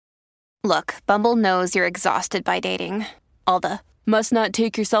Look, Bumble knows you're exhausted by dating. All the, must not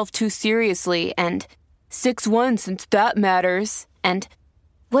take yourself too seriously, and 6'1" since that matters. And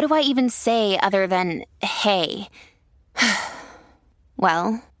what do I even say other than, hey?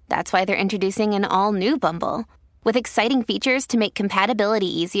 Well, that's why they're introducing an all-new Bumble, with exciting features to make compatibility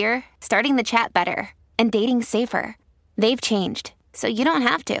easier, starting the chat better, and dating safer. They've changed, so you don't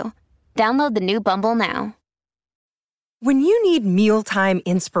have to. Download the new Bumble now. When you need mealtime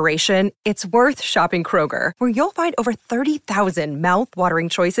inspiration, it's worth shopping Kroger, where you'll find over 30,000 mouth-watering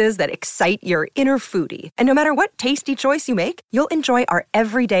choices that excite your inner foodie. And no matter what tasty choice you make, you'll enjoy our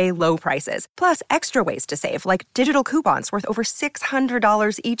everyday low prices, plus extra ways to save, like digital coupons worth over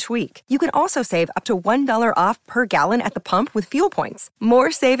 $600 each week. You can also save up to $1 off per gallon at the pump with fuel points.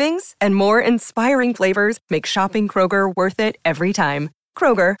 More savings and more inspiring flavors make shopping Kroger worth it every time.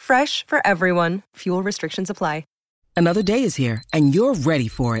 Kroger, fresh for everyone. Fuel restrictions apply. Another day is here, and you're ready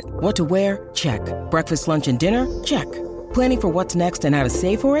for it. What to wear? Check. Breakfast, lunch, and dinner? Check. Planning for what's next and how to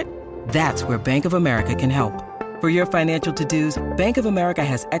save for it? That's where Bank of America can help. For your financial to-dos, Bank of America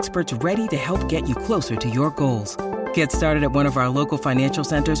has experts ready to help get you closer to your goals. Get started at one of our local financial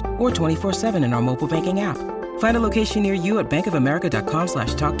centers or 24/7 in our mobile banking app. Find a location near you at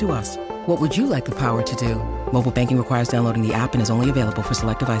bankofamerica.com/talktous. What would you like the power to do? Mobile banking requires downloading the app and is only available for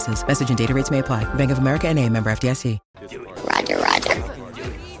select devices. Message and data rates may apply. Bank of America N.A., member FDIC. Roger, Roger.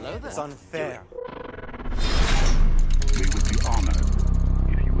 It's unfair. We would be honored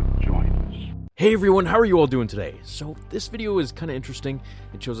if you would join us. Hey everyone, how are you all doing today? So this video is kind of interesting.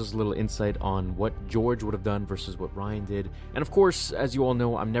 It shows us a little insight on what George would have done versus what Ryan did. And of course, as you all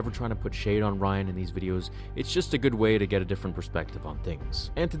know, I'm never trying to put shade on Ryan in these videos. It's just a good way to get a different perspective on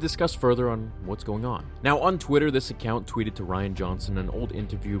things and to discuss further on what's going on. Now on Twitter, this account tweeted to Rian Johnson an old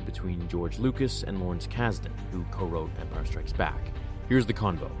interview between George Lucas and Lawrence Kasdan, who co-wrote Empire Strikes Back. Here's the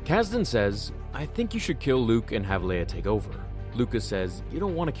convo. Kasdan says, "I think you should kill Luke and have Leia take over." Lucas says, "You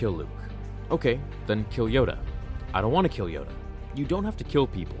don't want to kill Luke." "Okay, then kill Yoda." "I don't want to kill Yoda." "You don't have to kill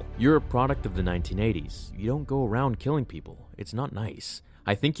people. You're a product of the 1980s. You don't go around killing people. It's not nice.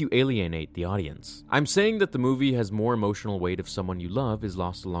 I think you alienate the audience." I'm saying that the movie has more emotional weight if someone you love is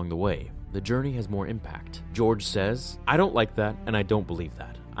lost along the way. The journey has more impact. George says, "I don't like that, and I don't believe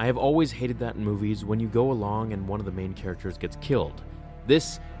that. I have always hated that in movies when you go along and one of the main characters gets killed.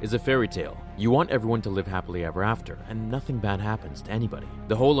 This is a fairy tale. You want everyone to live happily ever after, and nothing bad happens to anybody.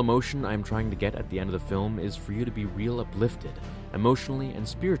 The whole emotion I'm trying to get at the end of the film is for you to be real uplifted, emotionally and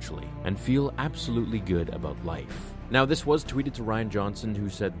spiritually, and feel absolutely good about life." Now, this was tweeted to Rian Johnson, who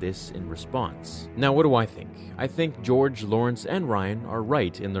said this in response. Now, what do I think? I think George, Lawrence, and Ryan are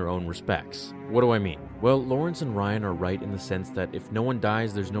right in their own respects. What do I mean? Well, Lawrence and Ryan are right in the sense that if no one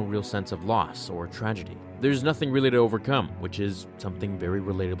dies, there's no real sense of loss or tragedy. There's nothing really to overcome, which is something very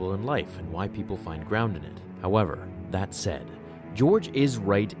relatable in life and why people find ground in it. However, that said, George is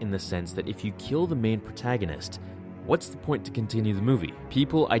right in the sense that if you kill the main protagonist, what's the point to continue the movie?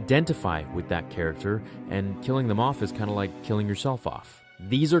 People identify with that character, and killing them off is kind of like killing yourself off.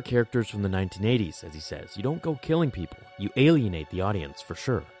 These are characters from the 1980s, as he says. You don't go killing people. You alienate the audience, for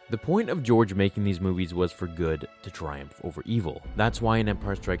sure. The point of George making these movies was for good to triumph over evil. That's why in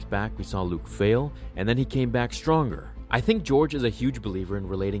Empire Strikes Back we saw Luke fail, and then he came back stronger. I think George is a huge believer in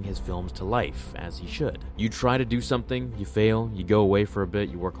relating his films to life, as he should. You try to do something, you fail, you go away for a bit,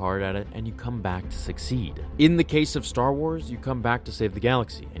 you work hard at it, and you come back to succeed. In the case of Star Wars, you come back to save the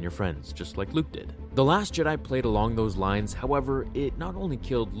galaxy and your friends, just like Luke did. The Last Jedi played along those lines. However, it not only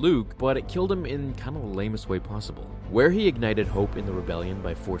killed Luke, but it killed him in kind of the lamest way possible. Where he ignited hope in the rebellion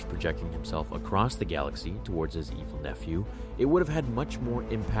by force projecting himself across the galaxy towards his evil nephew, it would have had much more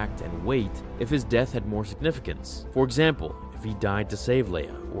impact and weight if his death had more significance. For example, if he died to save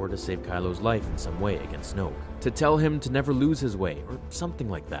Leia, or to save Kylo's life in some way against Snoke, to tell him to never lose his way, or something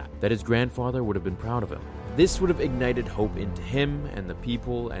like that his grandfather would have been proud of him. This would have ignited hope into him and the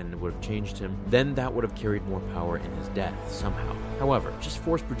people and would have changed him. Then that would have carried more power in his death, somehow. However, just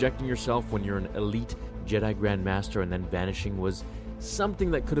force projecting yourself when you're an elite Jedi Grandmaster and then vanishing was something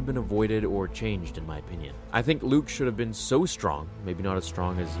that could have been avoided or changed, in my opinion. I think Luke should have been so strong, maybe not as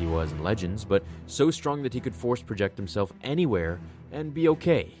strong as he was in Legends, but so strong that he could force project himself anywhere and be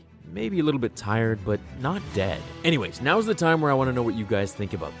okay. Maybe a little bit tired, but not dead. Anyways, now's the time where I want to know what you guys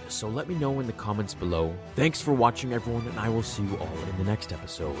think about this, so let me know in the comments below. Thanks for watching, everyone, and I will see you all in the next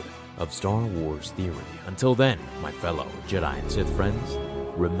episode of Star Wars Theory. Until then, my fellow Jedi and Sith friends,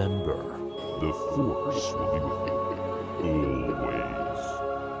 remember, The Force will be with you always.